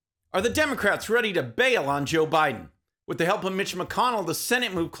Are the Democrats ready to bail on Joe Biden? With the help of Mitch McConnell, the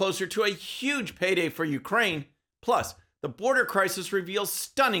Senate moved closer to a huge payday for Ukraine. Plus, the border crisis reveals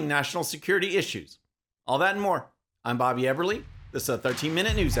stunning national security issues. All that and more. I'm Bobby Eberle. This is a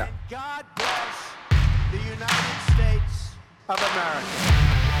 13-minute news app. God bless the United States of America.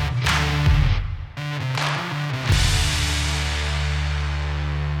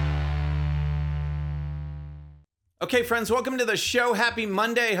 Okay, friends, welcome to the show. Happy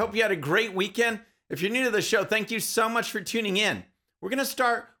Monday. Hope you had a great weekend. If you're new to the show, thank you so much for tuning in. We're going to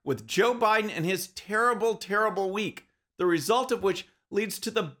start with Joe Biden and his terrible, terrible week, the result of which leads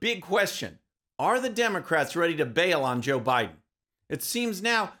to the big question. Are the Democrats ready to bail on Joe Biden? It seems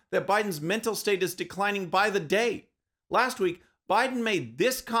now that Biden's mental state is declining by the day. Last week, Biden made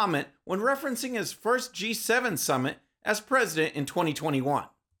this comment when referencing his first G7 summit as president in 2021.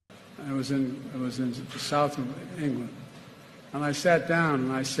 I was in the south of England, and I sat down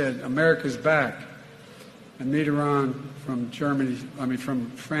and I said, "America's back." And Mitterrand from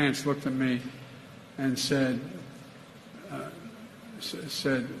France, looked at me and said,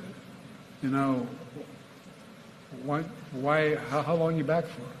 "You know, why? How long are you back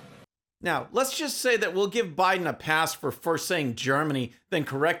for?" Now, let's just say that we'll give Biden a pass for first saying Germany, then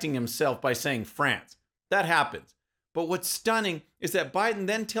correcting himself by saying France. That happens. But what's stunning is that Biden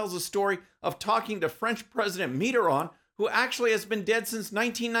then tells a story of talking to French President Mitterrand, who actually has been dead since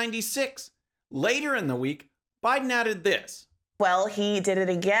 1996. Later in the week, Biden added this. Well, he did it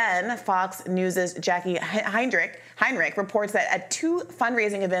again. Fox News' Jackie Heinrich reports that at two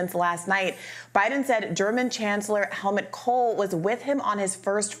fundraising events last night, Biden said German Chancellor Helmut Kohl was with him on his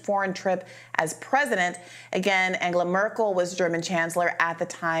first foreign trip as president. Again, Angela Merkel was German Chancellor at the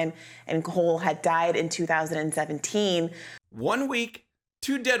time, and Kohl had died in 2017. 1 week,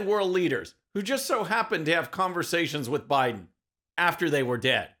 two dead world leaders who just so happened to have conversations with Biden after they were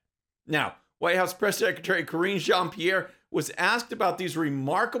dead. Now, White House Press Secretary Karine Jean-Pierre was asked about these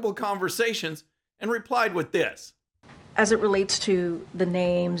remarkable conversations and replied with this. As it relates to the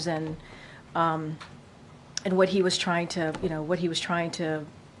names and what he was trying to,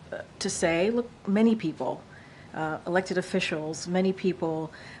 say, look, many people, elected officials, many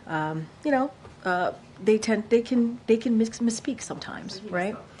people, they can misspeak sometimes,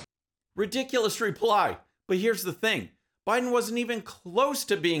 right? Ridiculous reply. But here's the thing. Biden wasn't even close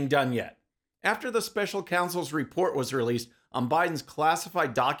to being done yet. After the special counsel's report was released on Biden's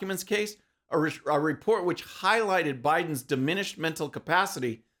classified documents case, a report which highlighted Biden's diminished mental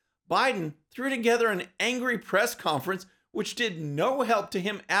capacity, Biden threw together an angry press conference which did no help to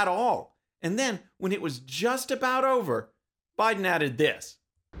him at all. And then, when it was just about over, Biden added this.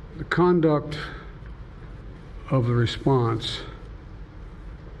 The conduct of the response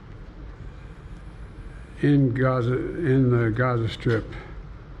in the Gaza Strip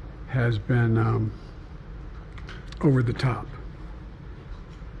has been over the top.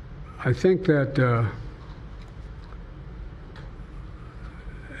 I think that,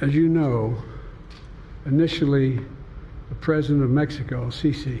 as you know, initially the president of Mexico,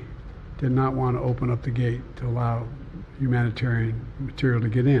 Sisi, did not want to open up the gate to allow humanitarian material to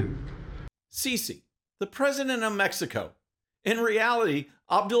get in. Sisi, the president of Mexico. In reality,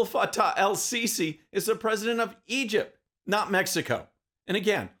 Abdel Fattah el-Sisi is the president of Egypt, not Mexico. And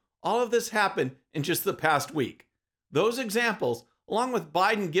again, all of this happened in just the past week. Those examples, along with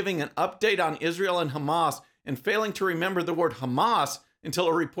Biden giving an update on Israel and Hamas and failing to remember the word Hamas until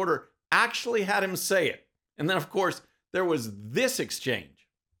a reporter actually had him say it. And then, of course, there was this exchange.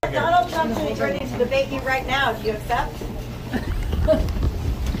 Donald Trump is ready to debate you right now. Do you accept?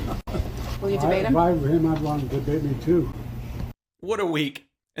 Will you debate him? If I were him, I'd want to debate me too. What a week.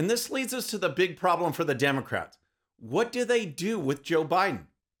 And this leads us to the big problem for the Democrats. What do they do with Joe Biden?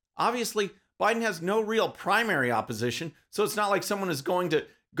 Obviously, Biden has no real primary opposition, so it's not like someone is going to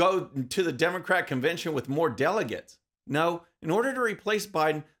go to the Democrat convention with more delegates. No, in order to replace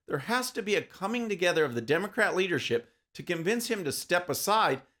Biden, there has to be a coming together of the Democrat leadership to convince him to step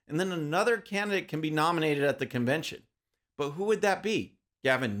aside, and then another candidate can be nominated at the convention. But who would that be?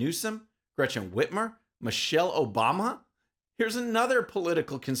 Gavin Newsom? Gretchen Whitmer? Michelle Obama? Here's another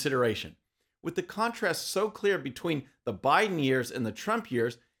political consideration. With the contrast so clear between the Biden years and the Trump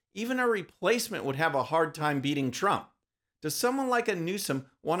years, even a replacement would have a hard time beating Trump. Does someone like a Newsom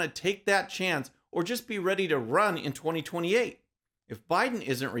want to take that chance or just be ready to run in 2028? If Biden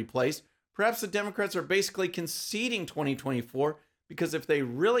isn't replaced, perhaps the Democrats are basically conceding 2024 because if they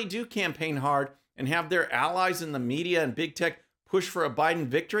really do campaign hard and have their allies in the media and big tech push for a Biden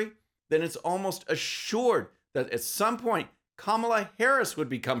victory, then it's almost assured that at some point Kamala Harris would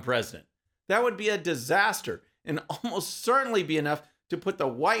become president. That would be a disaster and almost certainly be enough to put the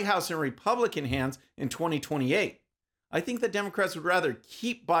White House in Republican hands in 2028. I think the Democrats would rather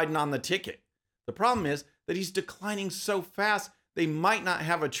keep Biden on the ticket. The problem is that he's declining so fast, they might not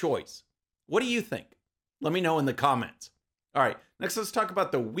have a choice. What do you think? Let me know in the comments. All right, next let's talk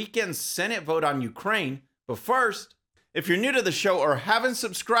about the weekend Senate vote on Ukraine. But first, if you're new to the show or haven't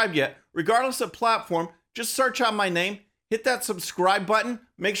subscribed yet, regardless of platform, just search out my name, hit that subscribe button,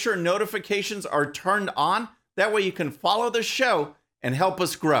 make sure notifications are turned on. That way you can follow the show and help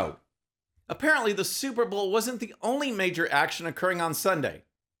us grow. Apparently, the Super Bowl wasn't the only major action occurring on Sunday.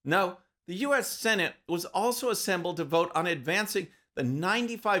 No, the U.S. Senate was also assembled to vote on advancing the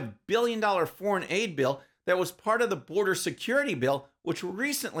 $95 billion foreign aid bill that was part of the border security bill, which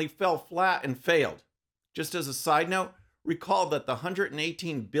recently fell flat and failed. Just as a side note, recall that the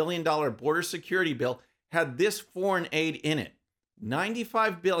 $118 billion border security bill had this foreign aid in it,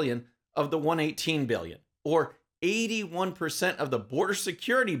 $95 billion of the $118 billion, or 81% of the border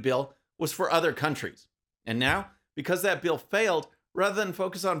security bill was for other countries. And now, because that bill failed, rather than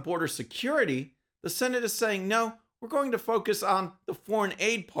focus on border security, the Senate is saying, no, we're going to focus on the foreign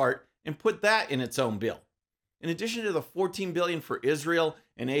aid part and put that in its own bill. In addition to the $14 billion for Israel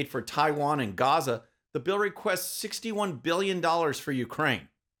and aid for Taiwan and Gaza, the bill requests $61 billion for Ukraine.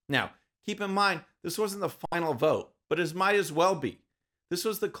 Now, keep in mind, this wasn't the final vote, but it might as well be. This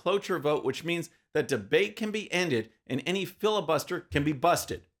was the cloture vote, which means that debate can be ended and any filibuster can be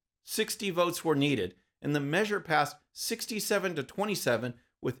busted. 60 votes were needed, and the measure passed 67-27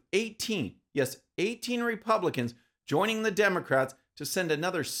 with 18 Republicans joining the Democrats to send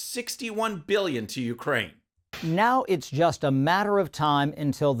another $61 billion to Ukraine. Now it's just a matter of time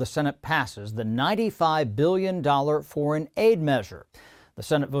until the Senate passes the $95 billion foreign aid measure. The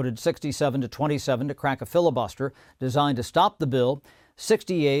Senate voted 67-27 to crack a filibuster designed to stop the bill.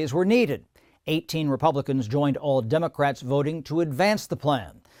 60 yeas were needed. 18 Republicans joined all Democrats voting to advance the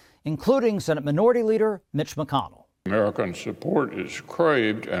plan, including Senate Minority Leader Mitch McConnell. American support is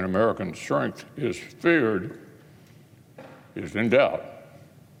craved and American strength is feared, is in doubt.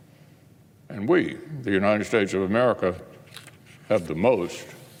 And we, the United States of America, have the most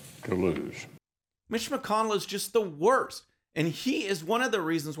to lose. Mitch McConnell is just the worst, and he is one of the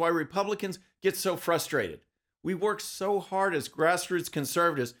reasons why Republicans get so frustrated. We work so hard as grassroots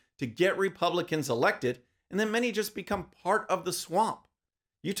conservatives to get Republicans elected, and then many just become part of the swamp.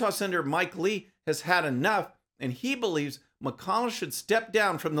 Utah Senator Mike Lee has had enough, and he believes McConnell should step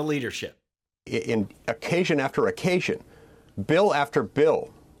down from the leadership. In occasion after occasion, bill after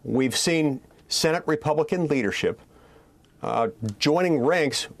bill, we've seen Senate Republican leadership joining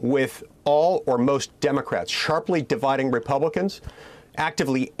ranks with all or most Democrats, sharply dividing Republicans,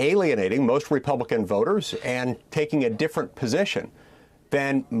 actively alienating most Republican voters, and taking a different position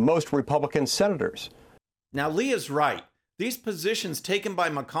than most Republican senators. Now, Lee is right. These positions taken by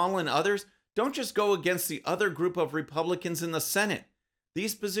McConnell and others don't just go against the other group of Republicans in the Senate.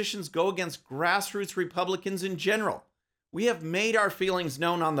 These positions go against grassroots Republicans in general. We have made our feelings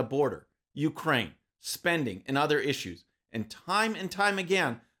known on the border, Ukraine, spending, and other issues. And time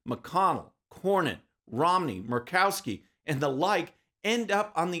again, McConnell, Cornyn, Romney, Murkowski, and the like end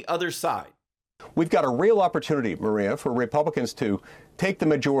up on the other side. We've got a real opportunity, Maria, for Republicans to take the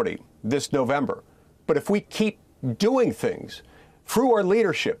majority this November. But if we keep doing things through our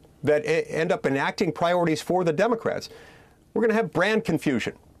leadership that end up enacting priorities for the Democrats, we're going to have brand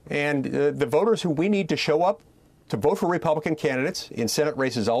confusion. And the voters who we need to show up to vote for Republican candidates in Senate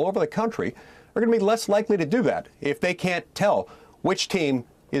races all over the country are going to be less likely to do that if they can't tell which team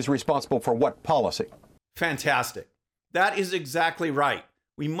is responsible for what policy. Fantastic. That is exactly right.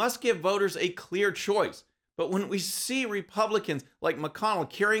 We must give voters a clear choice. But when we see Republicans like McConnell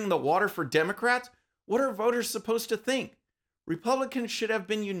carrying the water for Democrats, what are voters supposed to think? Republicans should have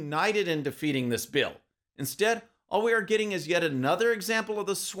been united in defeating this bill. Instead, all we are getting is yet another example of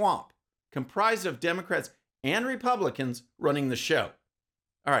the swamp, comprised of Democrats and Republicans running the show.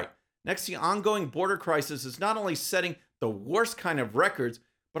 All right, next, the ongoing border crisis is not only setting the worst kind of records,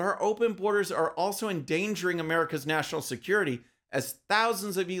 but our open borders are also endangering America's national security as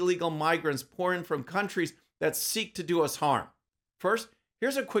thousands of illegal migrants pour in from countries that seek to do us harm. First,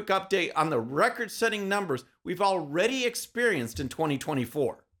 here's a quick update on the record-setting numbers we've already experienced in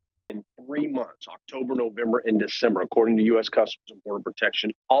 2024. In 3 months, October, November, and December, according to U.S. Customs and Border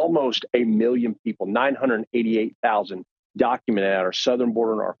Protection, almost 1 million people, 988,000, documented at our southern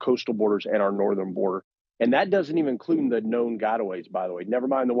border and our coastal borders and our northern border. And that doesn't even include the known gotaways, by the way. Never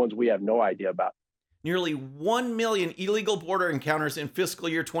mind the ones we have no idea about. Nearly 1 million illegal border encounters in fiscal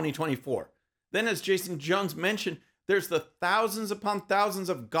year 2024. Then, as Jason Jones mentioned, there's the thousands upon thousands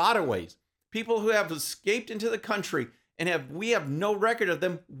of gotaways, people who have escaped into the country and we have no record of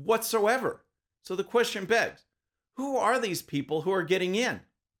them whatsoever. So the question begs, who are these people who are getting in?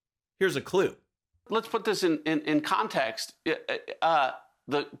 Here's a clue. Let's put this in context.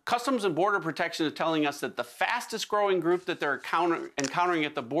 The Customs and Border Protection is telling us that the fastest growing group that they're encountering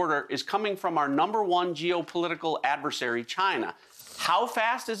at the border is coming from our number one geopolitical adversary, China. How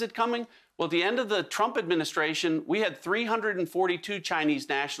fast is it coming? Well, at the end of the Trump administration, we had 342 Chinese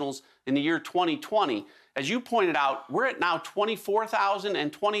nationals in the year 2020. As you pointed out, we're at now 24,000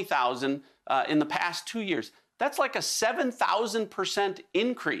 and 20,000 in the past 2 years. That's like a 7,000%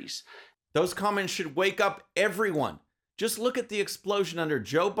 increase. Those comments should wake up everyone. Just look at the explosion under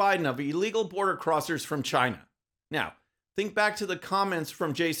Joe Biden of illegal border crossers from China. Now, think back to the comments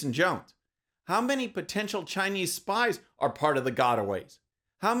from Jason Jones. How many potential Chinese spies are part of the gotaways?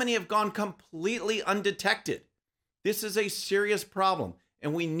 How many have gone completely undetected? This is a serious problem,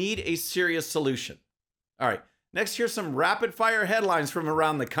 and we need a serious solution. All right, next, here's some rapid-fire headlines from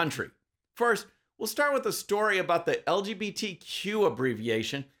around the country. First, we'll start with a story about the LGBTQ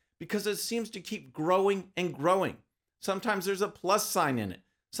abbreviation because it seems to keep growing and growing. Sometimes there's a plus sign in it.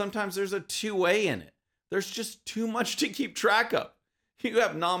 Sometimes there's a 2A in it. There's just too much to keep track of. You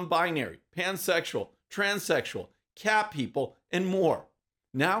have non-binary, pansexual, transsexual, cat people, and more.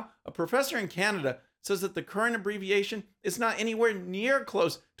 Now, a professor in Canada says that the current abbreviation is not anywhere near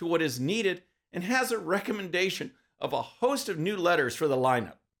close to what is needed and has a recommendation of a host of new letters for the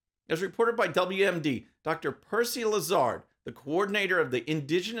lineup. As reported by WMD, Dr. Percy Lazard, the coordinator of the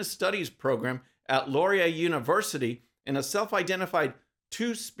Indigenous Studies program at Laurier University and a self-identified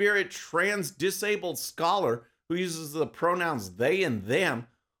two-spirit trans-disabled scholar who uses the pronouns they and them,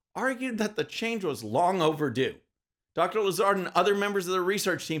 argued that the change was long overdue. Dr. Lazard and other members of the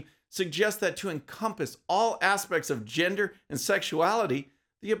research team suggest that to encompass all aspects of gender and sexuality,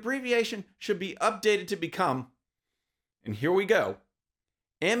 the abbreviation should be updated to become, and here we go,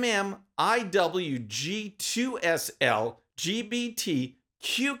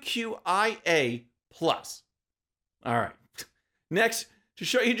 MMIWG2SLGBTQQIA+. All right. Next, to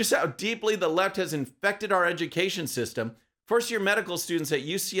show you just how deeply the left has infected our education system, first-year medical students at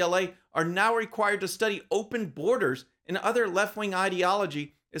UCLA are now required to study open borders and other left-wing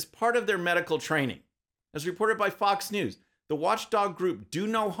ideology as part of their medical training. As reported by Fox News, the watchdog group Do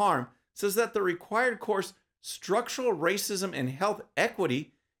No Harm says that the required course, Structural Racism and Health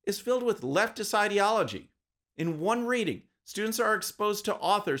Equity, is filled with leftist ideology. In one reading, students are exposed to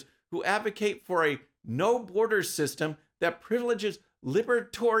authors who advocate for a no-borders system that privileges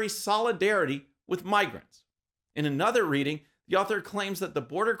liberatory solidarity with migrants. In another reading, the author claims that the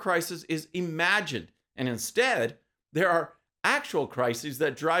border crisis is imagined, and instead, there are actual crises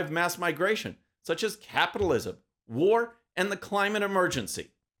that drive mass migration, such as capitalism, war, and the climate emergency.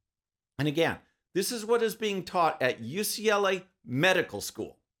 And again, this is what is being taught at UCLA Medical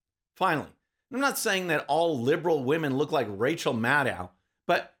School. Finally, I'm not saying that all liberal women look like Rachel Maddow,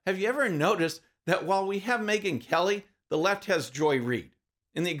 but have you ever noticed that while we have Megyn Kelly, the left has Joy Reid?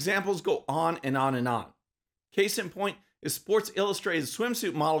 And the examples go on and on and on. Case in point is Sports Illustrated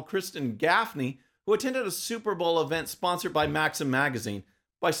swimsuit model Kristen Gaffney, who attended a Super Bowl event sponsored by Maxim magazine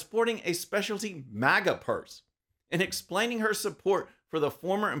by sporting a specialty MAGA purse. In explaining her support for the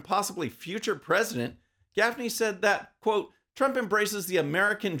former and possibly future president, Gaffney said that, quote, Trump embraces the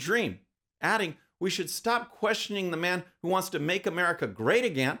American dream, adding, we should stop questioning the man who wants to make America great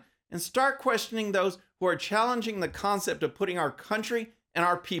again and start questioning those who are challenging the concept of putting our country and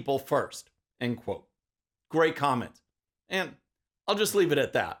our people first, end quote. Great comment. And I'll just leave it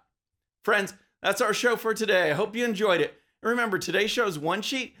at that. Friends, that's our show for today. I hope you enjoyed it. And remember, today's show's one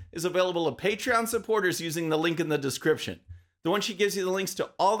sheet is available to Patreon supporters using the link in the description. The one sheet gives you the links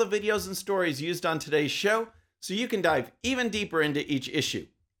to all the videos and stories used on today's show, so you can dive even deeper into each issue.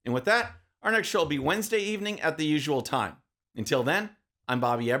 And with that, our next show will be Wednesday evening at the usual time. Until then, I'm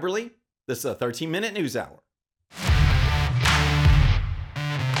Bobby Eberle. This is a 13-minute news hour.